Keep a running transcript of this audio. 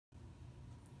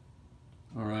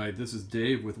Alright, this is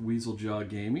Dave with Weasel Jaw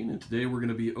Gaming, and today we're going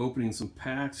to be opening some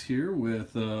packs here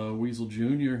with Weasel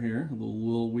Jr. here, the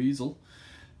Little Weasel.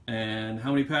 And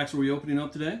how many packs are we opening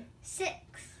up today? 6.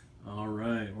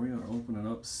 Alright, we are opening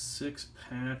up 6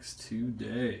 packs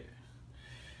today.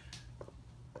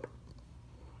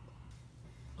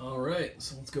 Alright,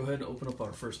 so let's go ahead and open up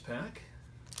our first pack.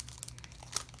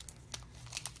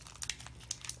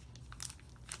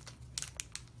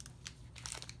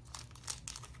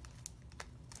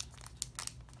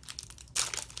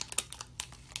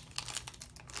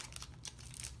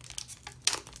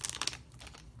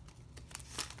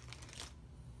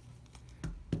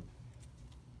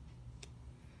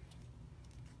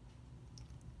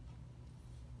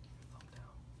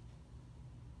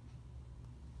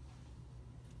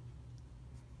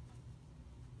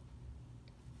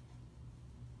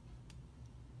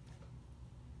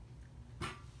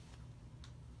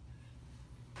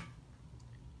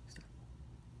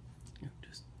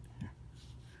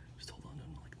 Just hold on to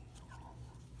them like normal.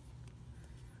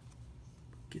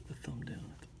 Get the thumb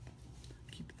down.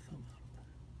 Keep the thumb out of it.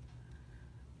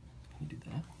 Can you do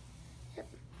that? Yep.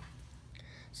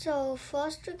 So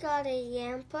first we got a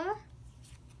Yamper,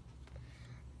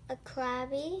 a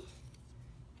Krabby,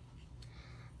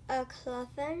 a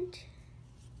Cluffant,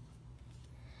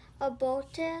 a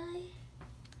Bowtail,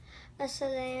 a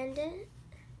Salandit,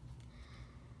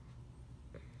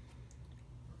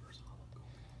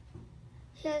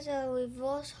 here's a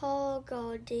Reverse Hollow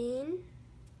Goldeen.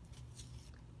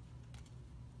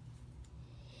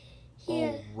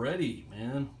 Already,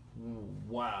 man.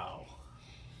 Wow.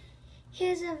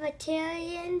 Here's a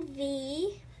Victini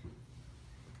V.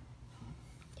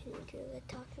 Can you do the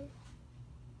talking?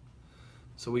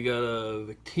 So we got a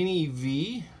Victini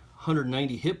V,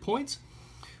 190 hit points.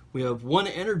 We have 1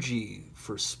 energy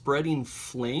for spreading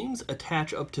flames.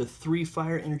 Attach up to 3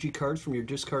 fire energy cards from your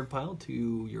discard pile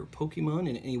to your Pokemon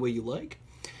in any way you like.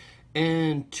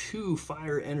 And 2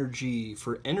 fire energy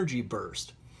for energy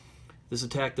burst. This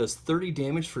attack does 30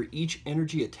 damage for each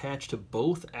energy attached to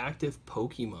both active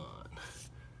Pokemon.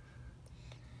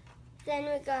 Then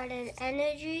we got an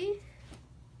energy,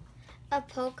 a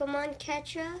Pokemon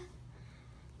catcher,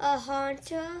 a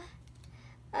Haunter,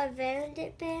 a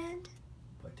Bandit Band,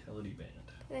 Vitality Band.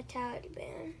 Vitality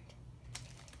Band.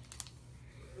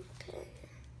 Okay.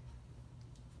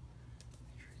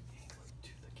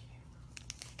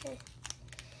 Okay.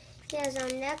 Here's our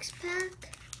next pack.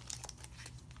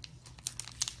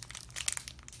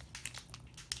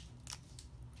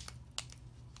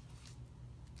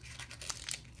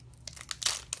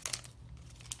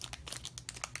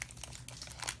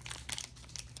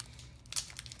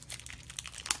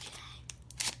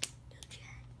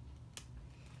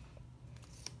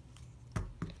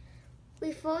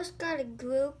 We first got a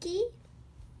Grookey,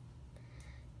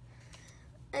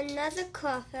 another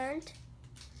Cluffant,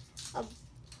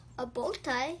 a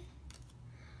Bowtie,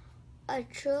 a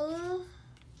Chula,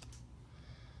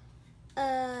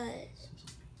 a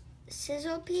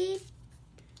Sizzlepede,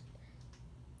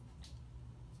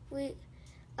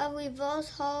 a Reverse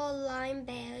Hollow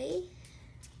Limeberry,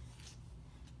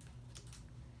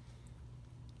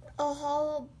 a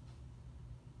Hollow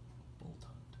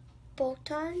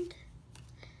Boltund,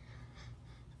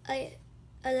 a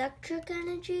Electric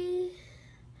Energy,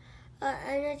 a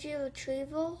Energy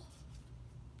Retrieval,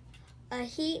 a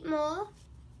Heatmore,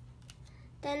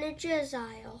 then a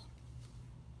Drizzile.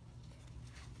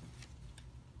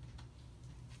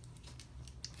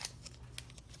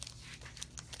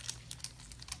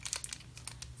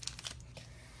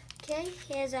 Okay,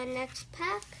 here's our next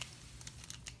pack.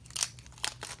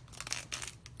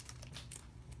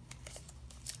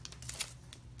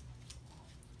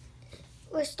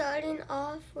 We're starting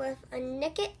off with a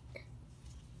Nickit,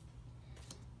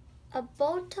 a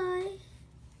Bowtie,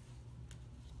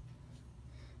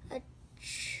 a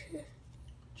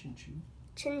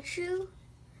Chinchou,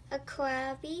 a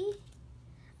Krabby,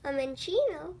 a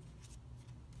Minccino,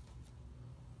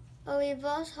 a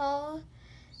Reverse Hollow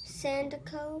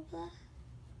Sandacobra,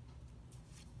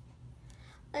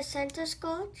 a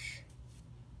Centiskorch,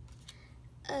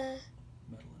 a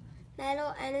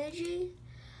Metal Energy,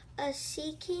 a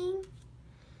Seaking,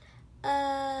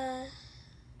 a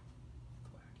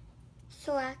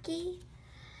Thwacky,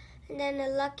 and then a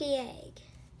Lucky Egg.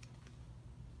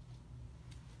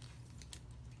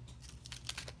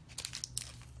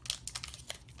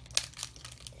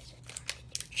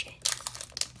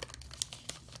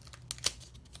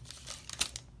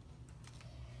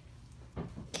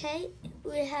 Okay,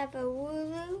 we have a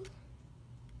Wooloo,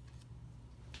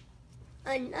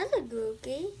 another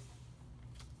Grookey,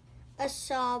 a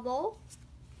Sobble,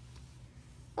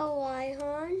 a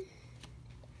Rhyhorn,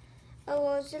 a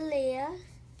Rosalia,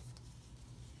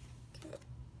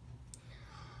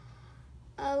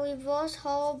 a Reverse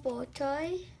Hollow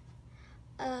Boltoy,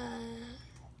 a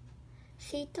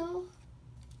Cito,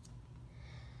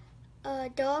 a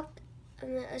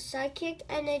Psychic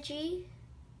Energy,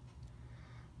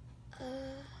 a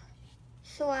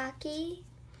Thwacky,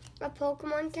 a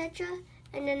Pokemon Catcher,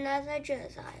 and another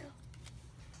Drizzile.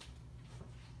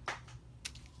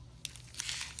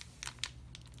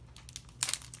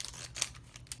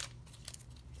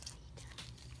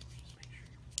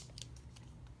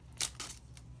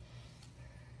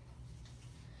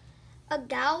 A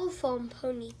Galfoam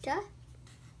Ponyta,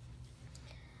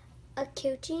 a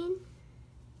Cutine,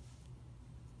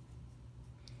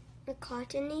 a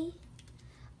Cottony,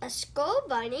 a Skull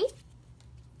Bunny,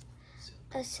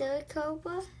 a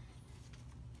Silicoba,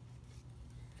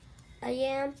 a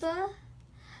Yampa,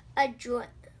 a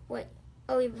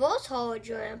Reverse Hollow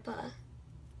Drampa,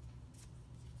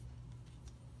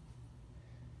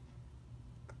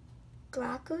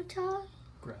 Grakuta,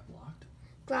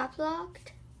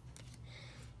 Graplocked,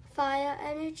 Fire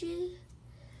Energy,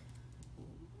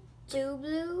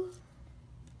 Dublu,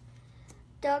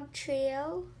 Dog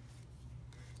Trio,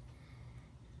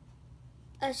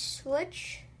 a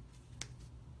Switch,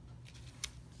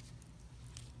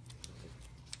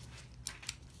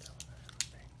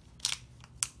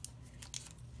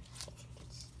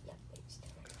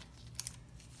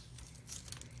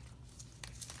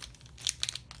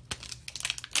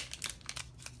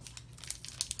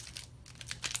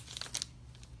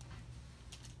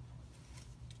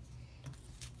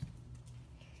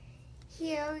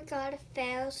 here we got a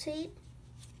Failseed,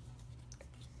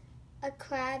 a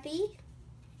Krabby,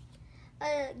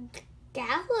 a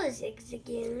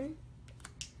Galazigzagoon,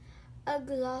 a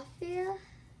Glophia,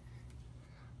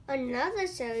 another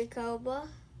Silicoba,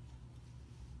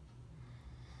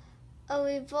 a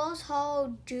Reverse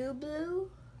Hollow Dublu,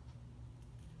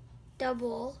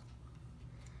 double,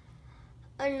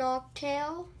 a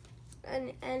Noctail,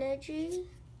 an Energy,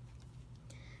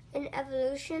 an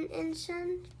Evolution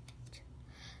Incense,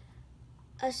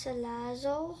 a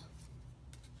Salazzle,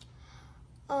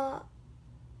 a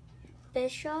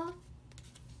Bishop.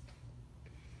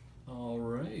 All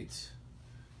right.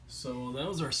 So that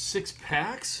was our 6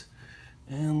 packs.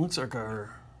 And looks like our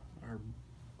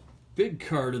big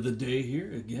card of the day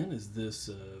here, again, is this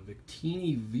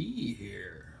Victini V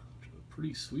here. A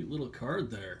pretty sweet little card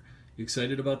there. You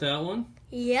excited about that one?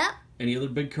 Yep. Any other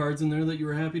big cards in there that you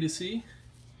were happy to see?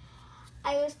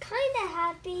 I was kind of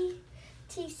happy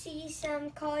to see some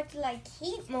cards like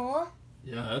Heatmore.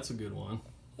 Yeah, that's a good one.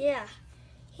 Yeah,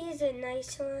 here's a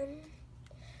nice one.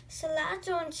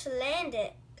 Salazzle and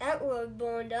Salandit. That were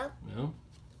boned up. Yeah.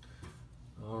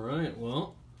 All right,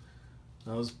 well,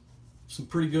 that was some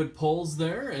pretty good polls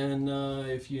there, and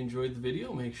if you enjoyed the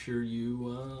video, make sure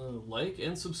you like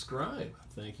and subscribe.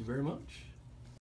 Thank you very much.